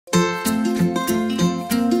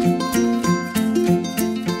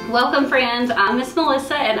Welcome friends, I'm Miss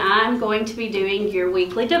Melissa and I'm going to be doing your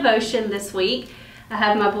weekly devotion this week. I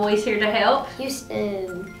have my boys here to help.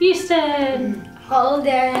 Houston.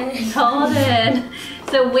 Holden.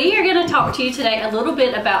 So we are going to talk to you today a little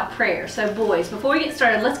bit about prayer. So boys, before we get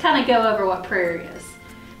started, let's kind of go over what prayer is.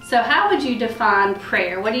 So how would you define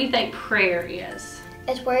prayer? What do you think prayer is?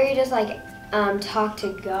 It's where you just talk to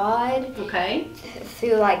God. Okay.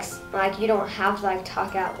 Through like you don't have to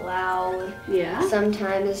talk out loud. Yeah.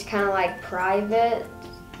 Sometimes it's kind of like private.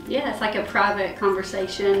 Yeah, it's like a private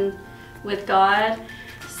conversation with God.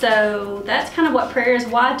 So that's kind of what prayer is.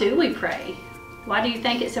 Why do we pray? Why do you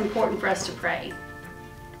think it's important for us to pray?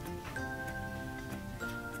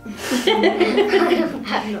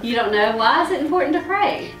 You don't know? Why is it important to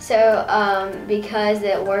pray? So, because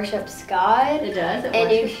it worships God. It does.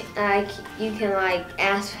 And you can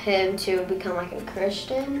ask Him to become a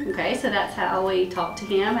Christian. Okay, so that's how we talk to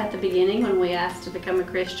Him at the beginning when we ask to become a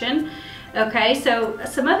Christian. Okay, so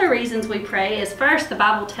some other reasons we pray is first, the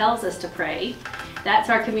Bible tells us to pray. That's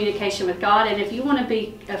our communication with God. And if you want to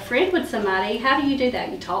be a friend with somebody, how do you do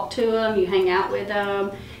that? You talk to them, you hang out with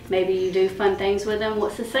them, maybe you do fun things with them. Well,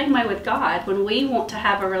 it's the same way with God. When we want to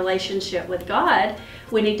have a relationship with God,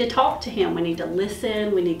 we need to talk to Him. We need to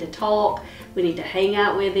listen, we need to talk, we need to hang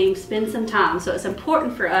out with Him, spend some time. So it's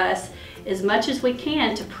important for us as much as we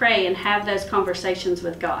can to pray and have those conversations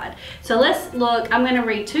with God. So let's look. I'm going to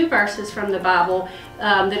read two verses from the Bible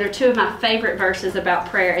that are two of my favorite verses about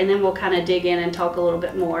prayer, and then we'll kind of dig in and talk a little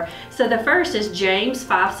bit more. So the first is James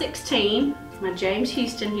 5:16. My James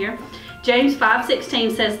Houston here. James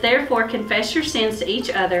 5:16 says, "Therefore confess your sins to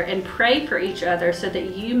each other and pray for each other so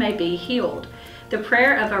that you may be healed. The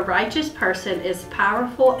prayer of a righteous person is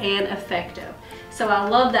powerful and effective." So I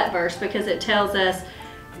love that verse because it tells us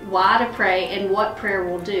why to pray and what prayer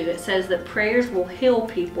will do. It says that prayers will heal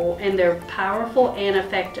people and they're powerful and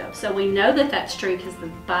effective. So we know that that's true because the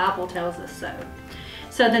Bible tells us so.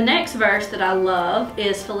 So the next verse that I love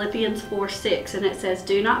is Philippians 4:6, and it says,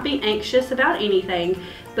 "Do not be anxious about anything,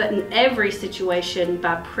 but in every situation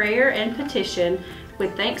by prayer and petition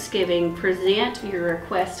with thanksgiving present your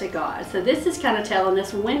request to God." So this is kind of telling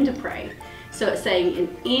us when to pray. So it's saying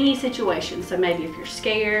in any situation. So maybe if you're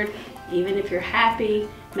scared, even if you're happy,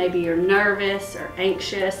 maybe you're nervous or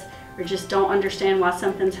anxious or just don't understand why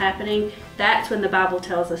something's happening, that's when the Bible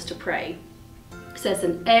tells us to pray. It says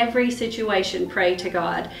in every situation, pray to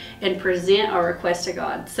God and present our request to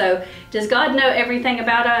God. So does God know everything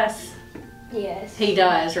about us? Yes. He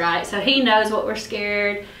does, right? So He knows what we're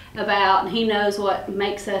scared about, and He knows what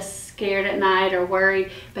makes us scared at night or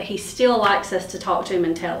worried, but He still likes us to talk to Him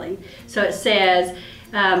and tell Him. So it says,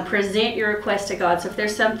 present your request to God. So if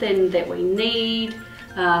there's something that we need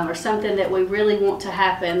or something that we really want to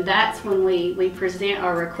happen, that's when we present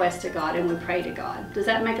our request to God and we pray to God. Does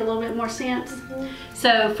that make a little bit more sense? Mm-hmm.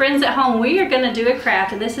 So friends at home, we are going to do a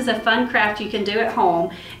craft, and this is a fun craft you can do at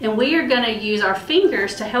home, and we are going to use our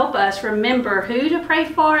fingers to help us remember who to pray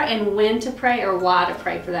for and when to pray or why to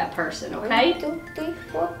pray for that person, okay? 1, 2, 3,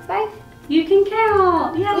 4, 5. You can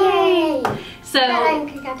count. Yay! So I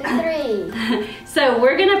can count to 3. So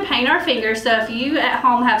we're going to paint our fingers. So if you at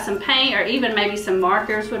home have some paint or even maybe some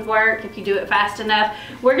markers would work if you do it fast enough.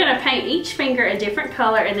 We're going to paint each finger a different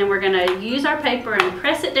color, and then we're going to use our paper and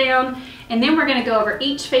press it down, and then we're going to go over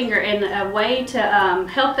each finger in a way to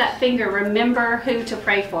help that finger remember who to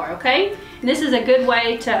pray for, okay? And this is a good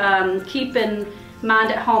way to keep in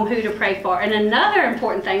mind at home who to pray for. And another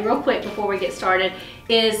important thing real quick before we get started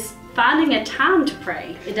is finding a time to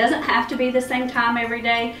pray. It doesn't have to be the same time every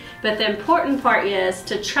day, but the important part is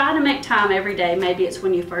to try to make time every day. Maybe it's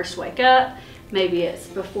when you first wake up, maybe it's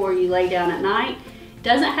before you lay down at night. It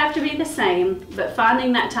doesn't have to be the same, but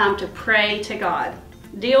finding that time to pray to God.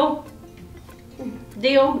 Deal?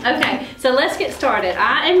 Deal? Okay, so let's get started.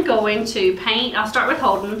 I am going to paint. I'll start with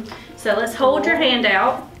Holden. So let's hold your hand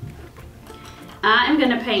out. I am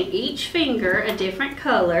going to paint each finger a different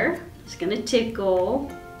color. It's going to tickle.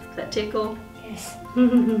 Does that tickle? Yes.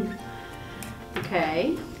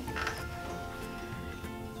 Okay.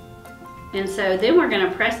 And so then we're going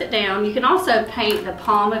to press it down. You can also paint the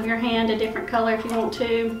palm of your hand a different color if you want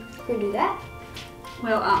to. We do that?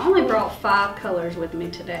 Well, I only brought 5 colors with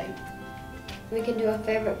me today. We can do a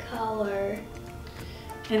favorite color.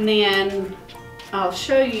 And then I'll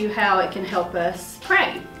show you how it can help us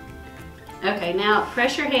pray. Okay, now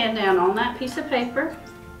press your hand down on that piece of paper.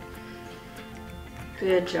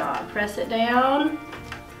 Good job. Press it down.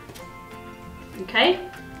 Okay.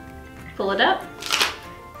 Pull it up.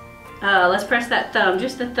 Let's press that thumb,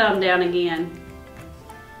 just the thumb down again.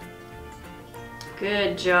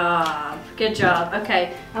 Good job. Good job.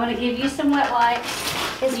 Okay, I'm going to give you some wet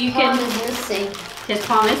wipes. His palm is missing. His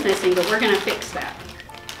palm is missing, but we're going to fix that.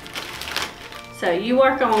 So you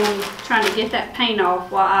work on trying to get that paint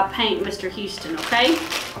off while I paint Mr. Houston, okay?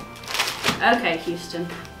 Okay, Houston.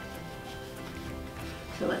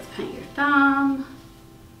 So let's paint your thumb.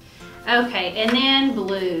 Okay, and then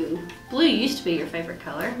blue. Blue used to be your favorite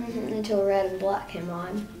color. Until red and black came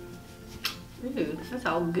on. Ooh, that's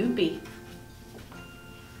all goopy.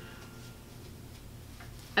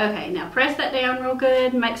 Okay, now press that down real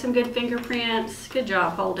good. Make some good fingerprints. Good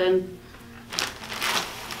job, Holden.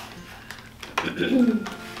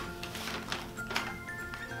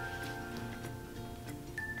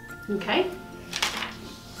 Okay.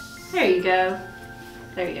 There you go.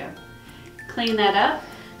 There you go. Clean that up.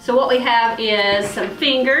 So what we have is some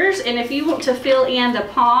fingers, and if you want to fill in the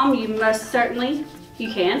palm, you most certainly,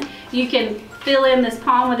 you can. You can fill in this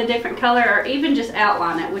palm with a different color or even just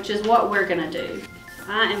outline it, which is what we're gonna do.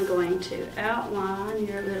 I am going to outline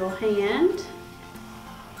your little hand.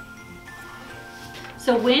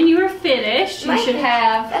 So when you are finished, you should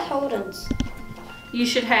have... That's Holden's. You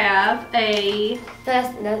should have a...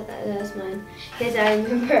 That's mine. Because I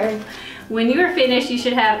remember. When you are finished, you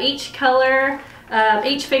should have each color,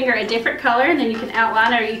 each finger a different color, and then you can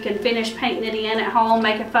outline it or you can finish painting it in at home,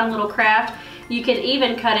 make a fun little craft. You can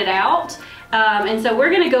even cut it out. And so we're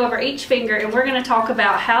going to go over each finger and we're going to talk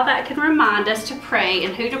about how that can remind us to pray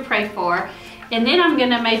and who to pray for. And then I'm going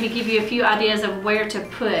to maybe give you a few ideas of where to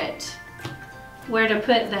put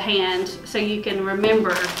the hand so you can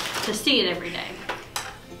remember to see it every day.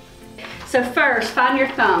 So first, find your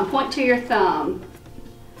thumb. Point to your thumb.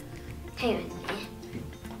 Hang on.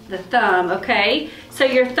 The thumb, okay? So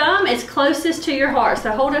your thumb is closest to your heart.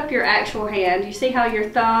 So hold up your actual hand. You see how your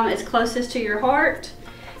thumb is closest to your heart?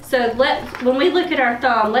 So when we look at our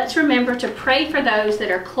thumb, let's remember to pray for those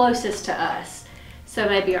that are closest to us. So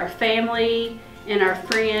maybe our family and our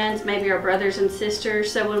friends, maybe our brothers and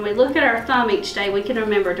sisters. So when we look at our thumb each day, we can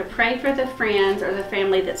remember to pray for the friends or the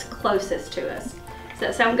family that's closest to us. Does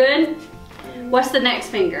that sound good? What's the next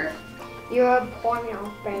finger? Your pointer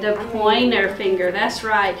finger. The pointer finger, that's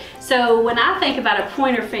right. So when I think about a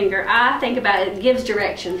pointer finger, I think about it gives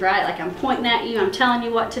directions, right? Like I'm pointing at you, I'm telling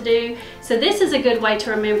you what to do. So this is a good way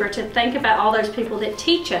to remember to think about all those people that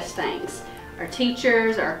teach us things. Our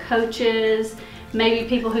teachers, our coaches, maybe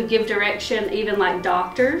people who give direction, even like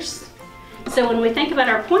doctors. So when we think about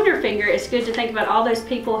our pointer finger, it's good to think about all those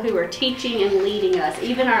people who are teaching and leading us,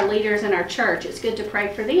 even our leaders in our church. It's good to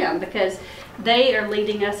pray for them because they are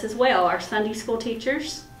leading us as well, our Sunday school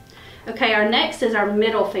teachers. Okay, our next is our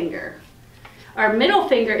middle finger. Our middle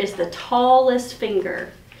finger is the tallest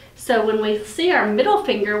finger. So when we see our middle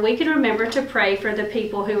finger, we can remember to pray for the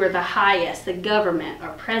people who are the highest, the government,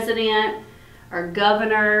 our president, our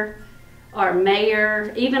governor, our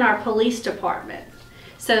mayor, even our police department.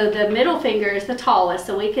 So the middle finger is the tallest,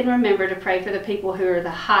 so we can remember to pray for the people who are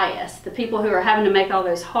the highest, the people who are having to make all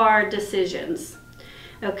those hard decisions.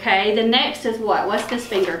 Okay, the next is what? What's this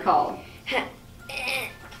finger called? The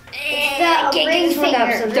ring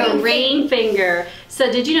finger. The ring finger.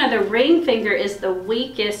 So did you know the ring finger is the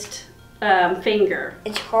weakest finger?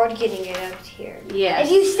 It's hard getting it up here. Yes.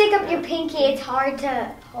 If you stick up your pinky, it's hard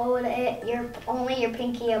to hold it. Only your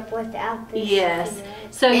pinky up without this. Yes.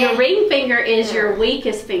 So your ring finger is your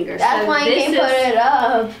weakest finger. That's so why you can put it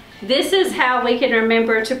up. This is how we can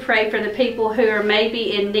remember to pray for the people who are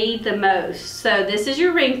maybe in need the most. So this is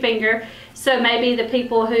your ring finger. So maybe the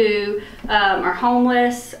people who are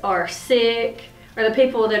homeless or sick, or the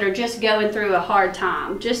people that are just going through a hard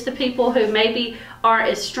time. Just the people who maybe aren't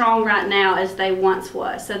as strong right now as they once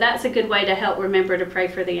was. So that's a good way to help remember to pray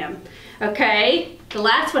for them. Okay, the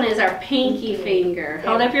last one is our pinky finger.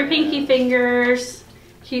 Hold up your pinky fingers.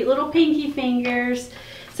 Cute little pinky fingers.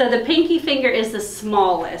 So the pinky finger is the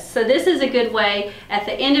smallest. So this is a good way at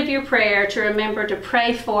the end of your prayer to remember to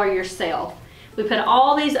pray for yourself. We put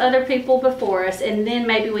all these other people before us and then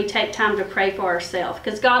maybe we take time to pray for ourselves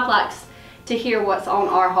because God likes to hear what's on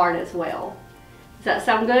our heart as well. Does that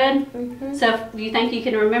sound good? Mm-hmm. So do you think you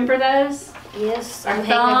can remember those? Yes. Our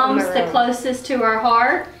thumb's the closest to our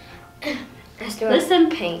heart. Listen.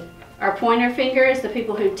 Paint. Our pointer finger is the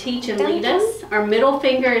people who teach and lead us. Our middle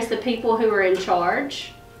finger is the people who are in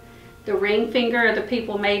charge. The ring finger are the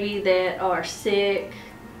people maybe that are sick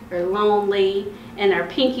or lonely. And our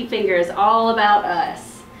pinky finger is all about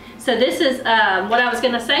us. So this is, what I was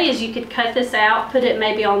going to say is you could cut this out, put it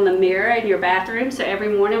maybe on the mirror in your bathroom. So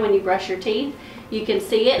every morning when you brush your teeth, you can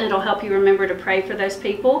see it and it'll help you remember to pray for those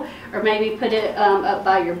people. Or maybe put it up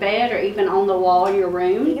by your bed or even on the wall in your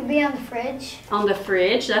room. It could be on the fridge. On the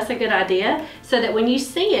fridge, that's a good idea. So that when you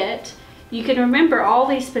see it, you can remember all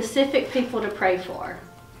these specific people to pray for.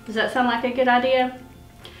 Does that sound like a good idea?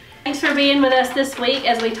 Thanks for being with us this week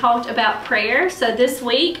as we talked about prayer. So this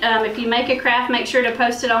week, if you make a craft, make sure to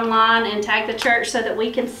post it online and tag the church so that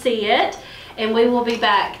we can see it. And we will be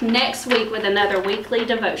back next week with another weekly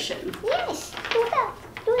devotion. Yes.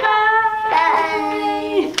 Bye.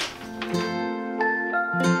 Bye.